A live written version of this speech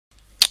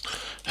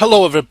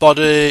Hello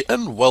everybody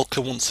and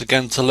welcome once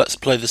again to Let's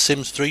Play The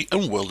Sims 3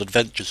 and World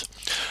Adventures.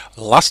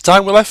 Last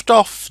time we left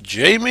off,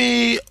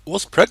 Jamie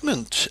was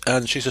pregnant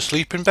and she's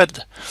asleep in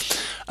bed,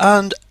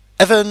 and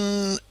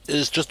Evan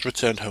is just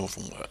returned home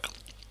from work.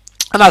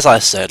 And as I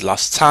said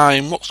last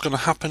time, what's going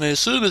to happen is, as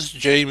soon as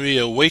Jamie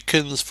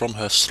awakens from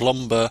her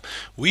slumber,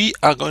 we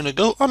are going to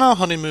go on our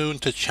honeymoon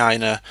to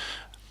China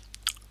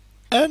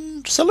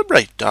and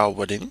celebrate our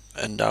wedding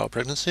and our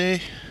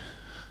pregnancy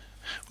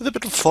with a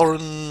bit of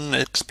foreign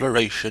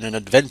exploration and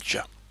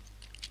adventure.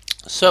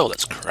 So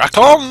let's crack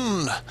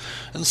on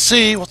and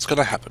see what's going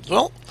to happen.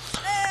 Well,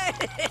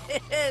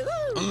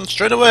 and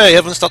straight away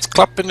Evan starts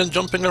clapping and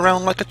jumping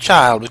around like a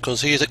child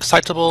because he is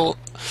excitable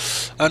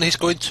and he's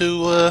going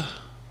to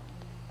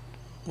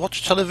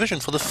watch television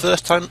for the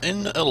first time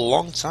in a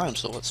long time.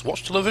 So let's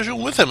watch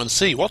television with him and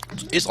see what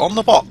is on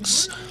the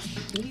box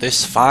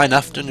this fine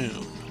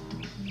afternoon.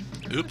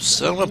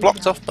 Oops, and we're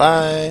blocked off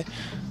by...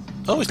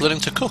 Oh, he's learning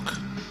to cook.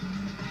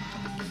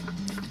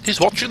 He's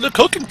watching the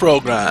cooking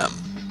program.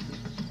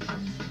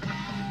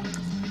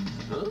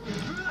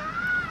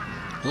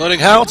 Learning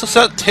how to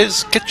set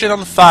his kitchen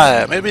on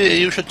fire. Maybe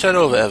you should turn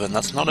over, Evan.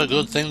 That's not a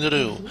good thing to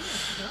do.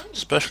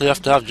 Especially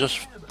after I've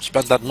just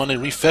spent that money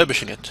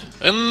refurbishing it.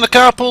 And the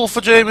carpool for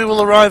Jamie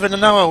will arrive in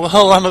an hour.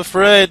 Well, I'm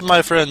afraid,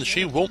 my friend,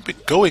 she won't be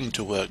going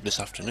to work this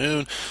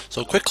afternoon.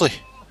 So quickly,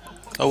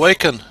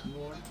 awaken.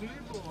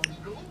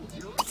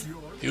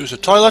 Use the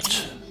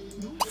toilet.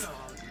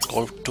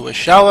 Go to a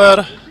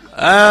shower.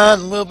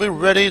 And we'll be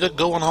ready to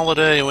go on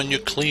holiday when you're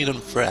clean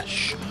and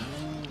fresh.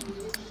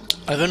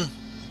 Evan,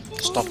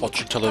 stop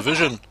watching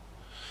television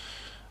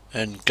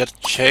and get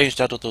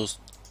changed out of those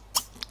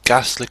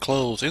ghastly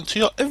clothes into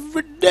your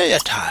everyday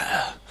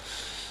attire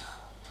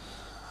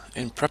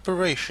in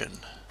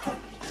preparation.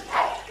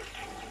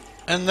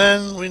 And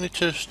then we need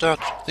to start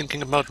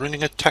thinking about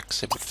ringing a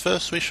taxi, but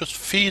first we should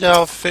feed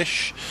our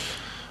fish.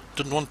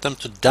 Don't want them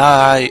to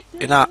die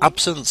in our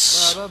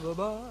absence.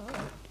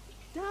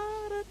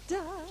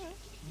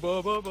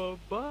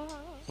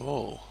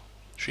 Oh,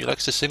 she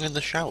likes to sing in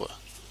the shower.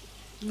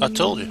 I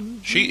told you,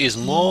 she is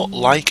more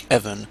like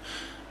Evan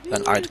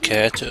than I'd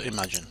care to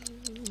imagine.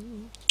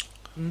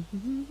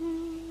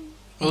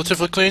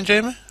 Relatively clean,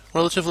 Jamie?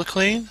 Relatively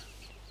clean?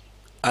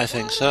 I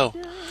think so.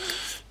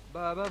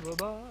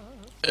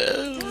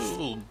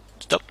 Oh,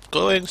 stop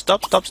going,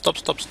 stop.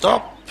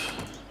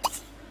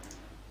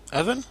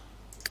 Evan?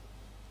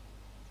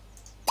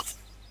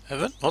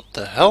 Evan? What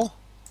the hell?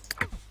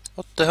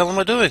 What the hell am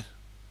I doing?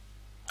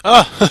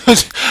 Ah! I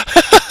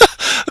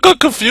got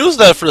confused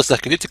there for a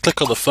second. Need to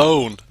click on the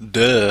phone.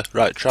 Duh.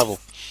 Right, travel.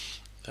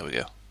 There we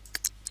go.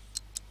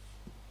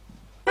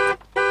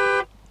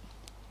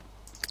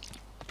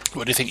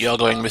 Where do you think you're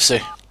going,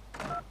 Missy?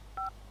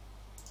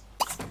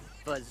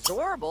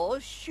 Vazorble?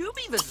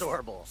 Shooby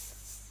Vazorble.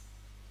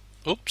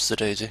 Oops, a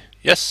daisy.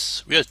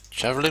 Yes, we are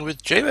travelling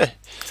with Jamie.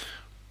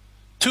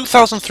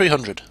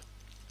 2,300.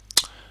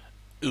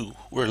 Ooh,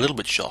 we're a little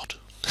bit short.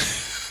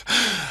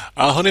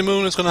 Our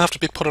honeymoon is going to have to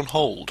be put on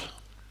hold.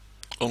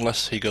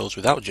 Unless he goes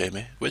without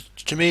Jamie,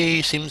 which to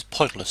me seems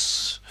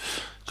pointless.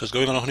 Because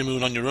going on a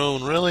honeymoon on your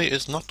own really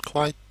is not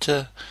quite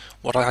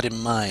what I had in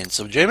mind.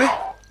 So Jamie,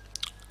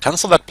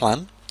 cancel that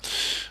plan.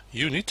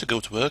 You need to go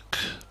to work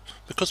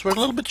because we're a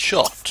little bit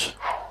short.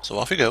 So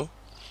off you go.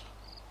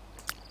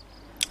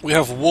 We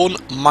have one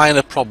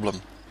minor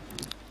problem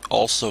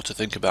also to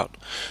think about.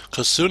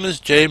 Because as soon as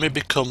Jamie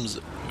becomes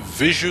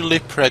visually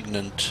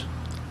pregnant,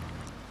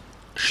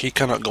 she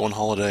cannot go on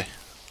holiday.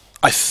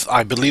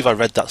 I believe I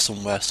read that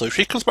somewhere. So if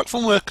she comes back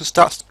from work and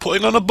starts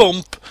putting on a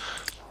bump,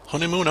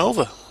 honeymoon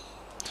over.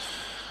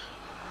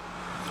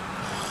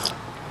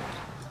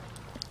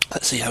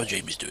 Let's see how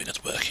Jamie's doing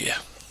at work here.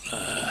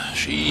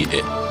 She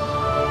is...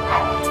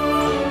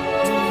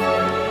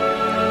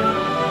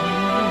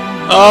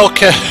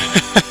 Okay.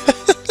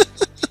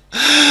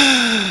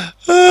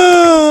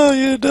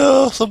 You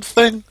know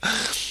something.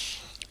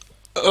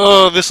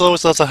 Oh, this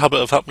always has a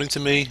habit of happening to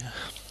me.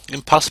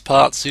 In past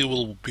parts you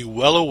will be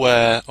well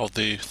aware of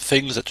the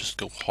things that just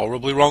go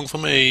horribly wrong for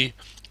me.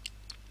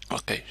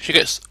 Okay, she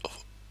gets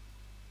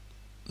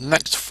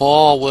next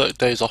 4 work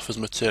days off as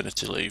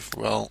maternity leave.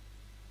 Well,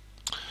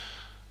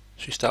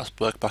 she starts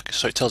work back,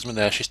 so it tells me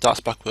there she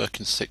starts back work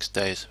in 6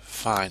 days.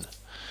 Fine.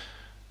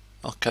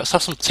 Okay, let's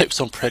have some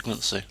tips on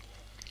pregnancy.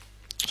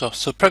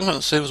 So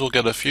pregnant Sims will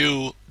get a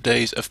few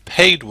days of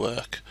paid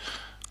work.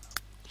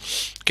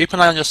 Keep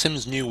an eye on your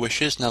Sim's new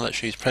wishes now that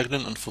she's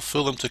pregnant and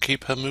fulfill them to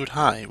keep her mood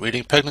high.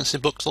 Reading pregnancy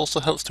books also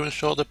helps to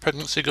ensure the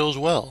pregnancy goes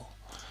well.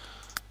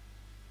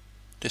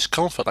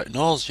 Discomfort like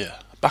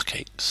nausea,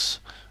 backaches.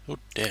 Oh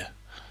dear.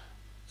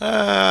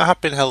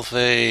 Happy and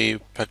healthy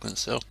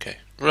pregnancy. Okay.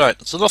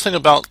 Right, so nothing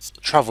about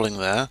travelling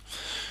there.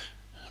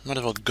 Might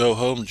as well go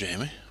home,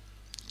 Jamie.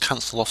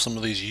 Cancel off some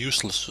of these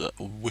useless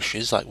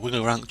wishes like win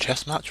a ranked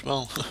chess match.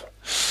 Well,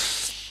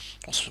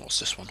 what's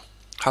this one?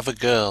 Have a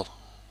girl.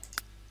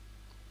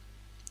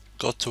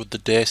 Go to the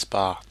day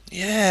spa.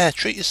 Yeah,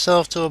 treat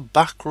yourself to a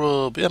back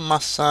rub, a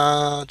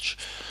massage.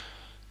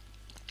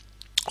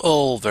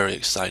 All very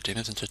exciting,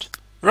 isn't it?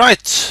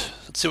 Right,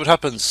 let's see what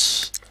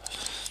happens.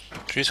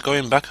 She's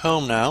going back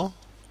home now.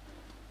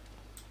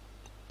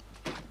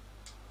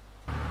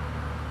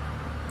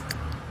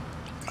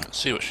 Let's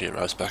see what she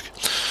arrives back.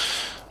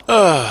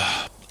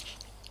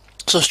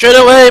 So straight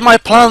away, my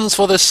plans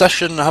for this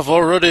session have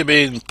already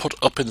been put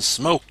up in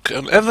smoke,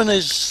 and Evan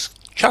is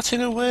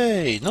chatting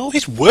away. No,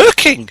 he's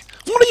working!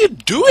 What are you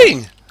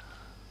doing?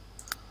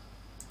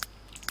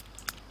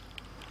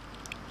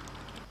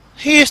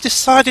 He has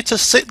decided to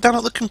sit down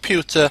at the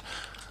computer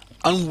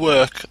and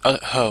work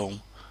at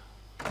home.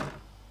 Have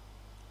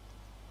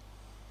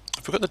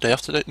we got the day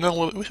off today?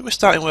 No, we're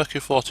starting work in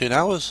 14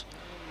 hours.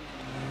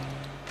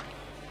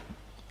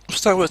 We're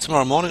starting work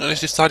tomorrow morning, and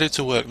he's decided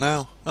to work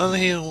now.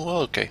 And he,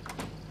 well, okay.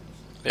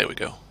 There we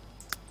go.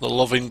 The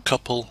loving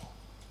couple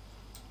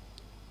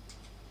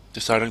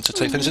deciding to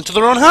take things into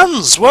their own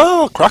hands.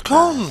 Well, crack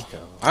on.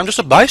 I'm just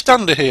a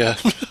bystander here.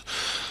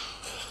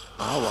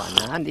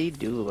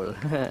 Doodle.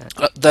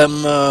 Let them,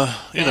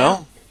 you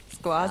know.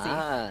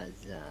 Squazzy.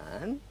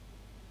 Zan.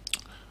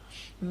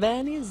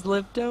 Vanny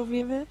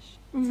Zliptovjevish.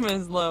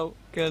 Mizlo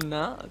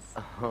Ganas.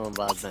 Oh,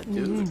 about that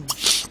dude.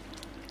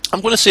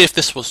 I'm going to see if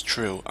this was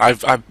true.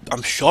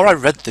 I'm sure I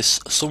read this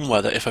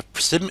somewhere that if a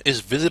sim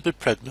is visibly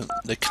pregnant,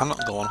 they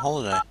cannot go on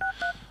holiday.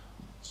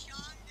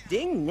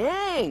 Ding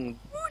nang.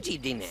 Fuji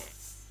ding nang.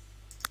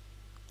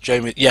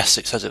 Jamie, yes,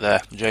 it says it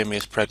there. Jamie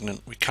is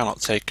pregnant. We cannot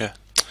take her.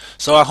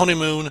 So our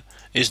honeymoon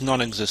is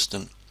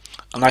non-existent,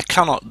 and I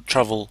cannot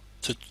travel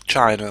to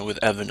China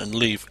with Evan and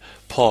leave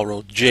poor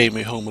old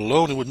Jamie home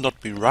alone. It would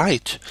not be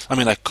right. I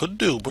mean, I could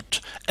do, but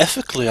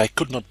ethically I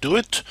could not do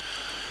it.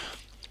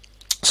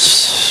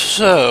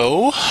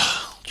 So,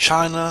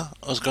 China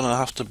is going to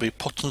have to be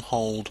put on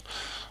hold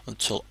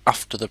until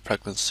after the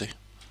pregnancy.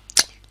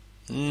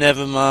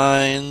 Never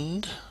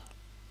mind.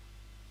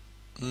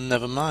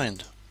 Never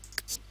mind.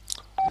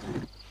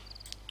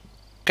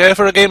 Care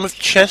for a game of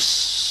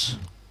chess?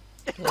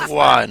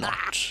 Why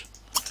not?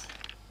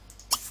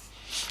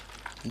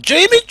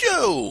 Jamie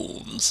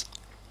Jones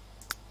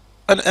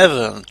and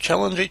Evan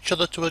challenge each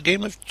other to a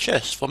game of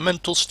chess for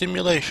mental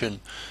stimulation.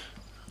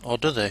 Or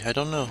do they? I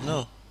don't know.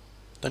 No,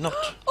 they're not.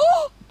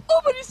 Oh,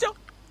 but he's so.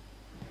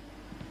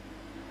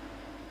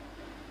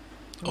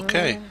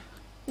 Okay.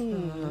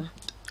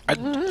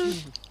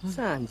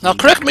 Zan. Now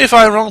correct me if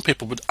I'm wrong,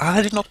 people, but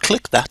I did not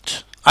click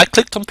that. I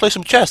clicked on play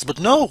some chess, but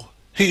no.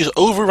 He is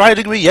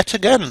overriding me yet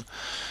again.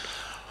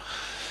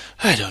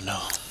 I don't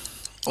know.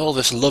 All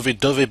this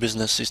lovey-dovey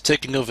business is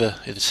taking over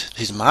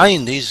his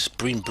mind. He's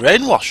been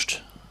brainwashed.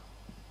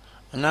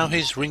 And now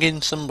he's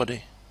ringing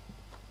somebody.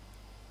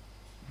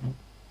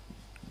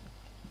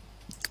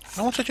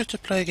 I wanted you to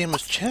play a game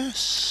of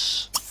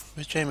chess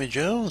with Jamie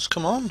Jones.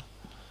 Come on.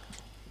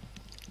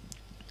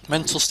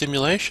 Mental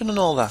stimulation and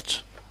all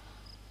that.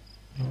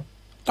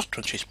 Not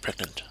when she's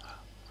pregnant.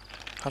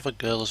 Have a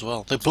girl as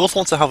well. They both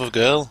want to have a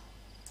girl.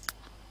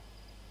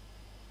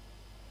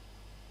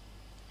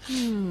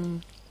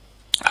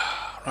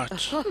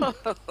 Right.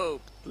 Oh,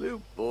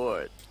 blue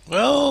board.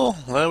 Well,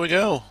 there we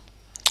go.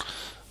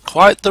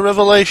 Quite the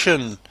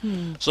revelation.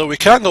 So we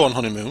can't go on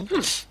honeymoon.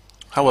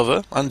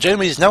 However, and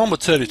Jamie is now on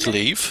maternity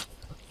leave,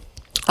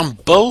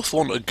 and both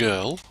want a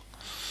girl.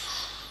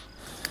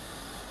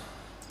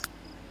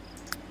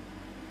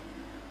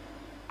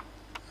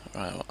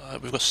 Right,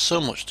 we've got so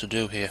much to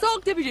do here.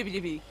 Sog dibby dibby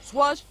dibby.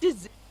 Swash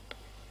diz.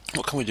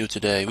 What can we do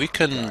today? We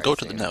can go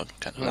to the note.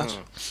 Can't do that.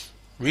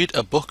 Read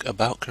a book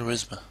about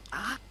charisma.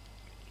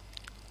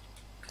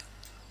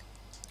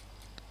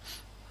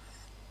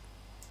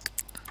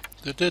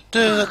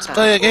 Let's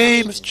play a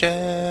game of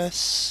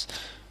chess.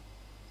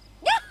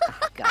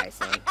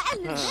 Garsing.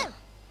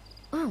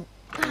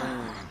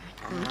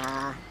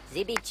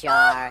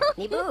 Zibichar.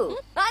 Nibu.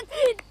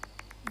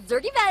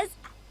 Zergivez.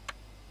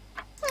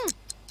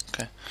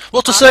 Okay.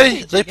 Well, to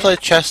say they play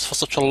chess for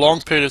such a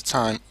long period of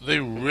time, they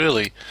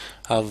really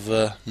have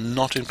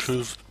not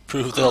improved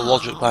their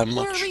logic by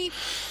much.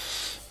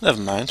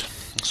 Never mind.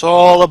 It's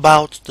all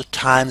about the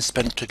time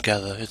spent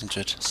together, isn't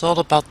it? It's all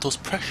about those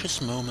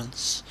precious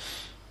moments.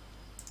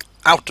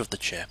 Out of the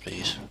chair,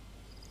 please.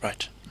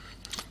 Right.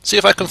 See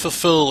if I can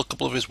fulfill a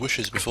couple of his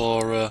wishes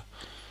before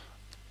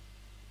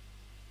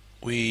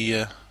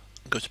we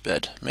go to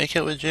bed. Make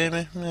out with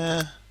Jamie?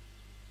 Yeah.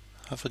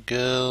 Have a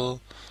girl.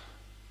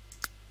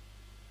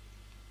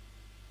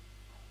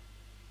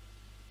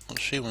 What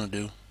does she want to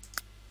do?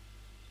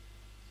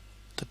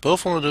 They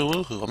both want to do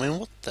woohoo. I mean,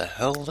 what the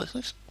hell?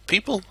 These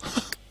people.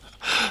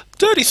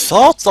 Dirty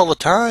thoughts all the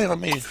time. I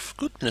mean,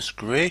 goodness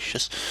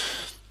gracious.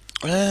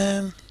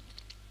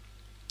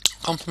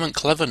 Compliment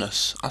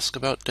cleverness. Ask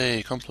about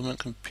day. Compliment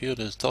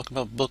computers. Talk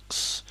about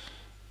books.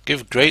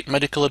 Give great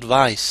medical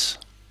advice.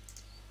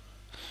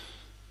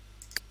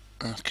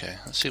 Okay,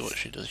 let's see what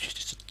she does.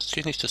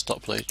 She needs to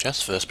stop playing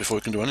chess first before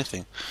we can do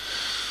anything.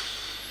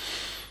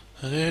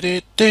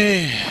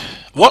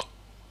 What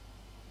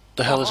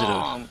the hell is he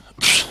doing?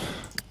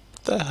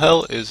 The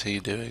hell is he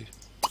doing?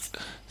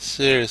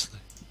 Seriously.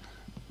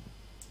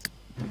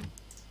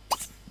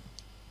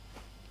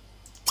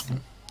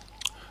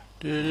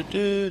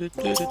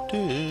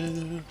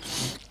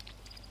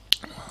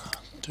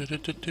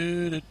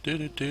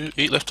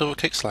 Eat leftover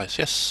cake slice,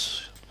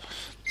 yes.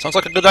 Sounds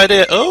like a good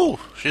idea. Oh,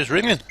 she's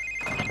ringing.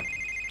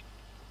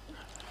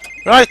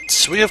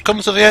 Right, we have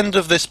come to the end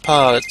of this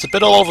part. It's a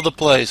bit all over the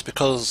place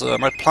because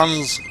my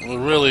plans were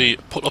really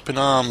put up in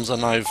arms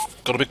and I've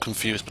got a bit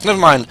confused. But never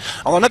mind,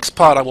 on the next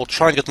part I will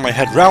try and get my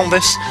head round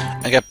this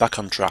and get back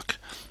on track.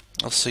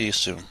 I'll see you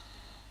soon.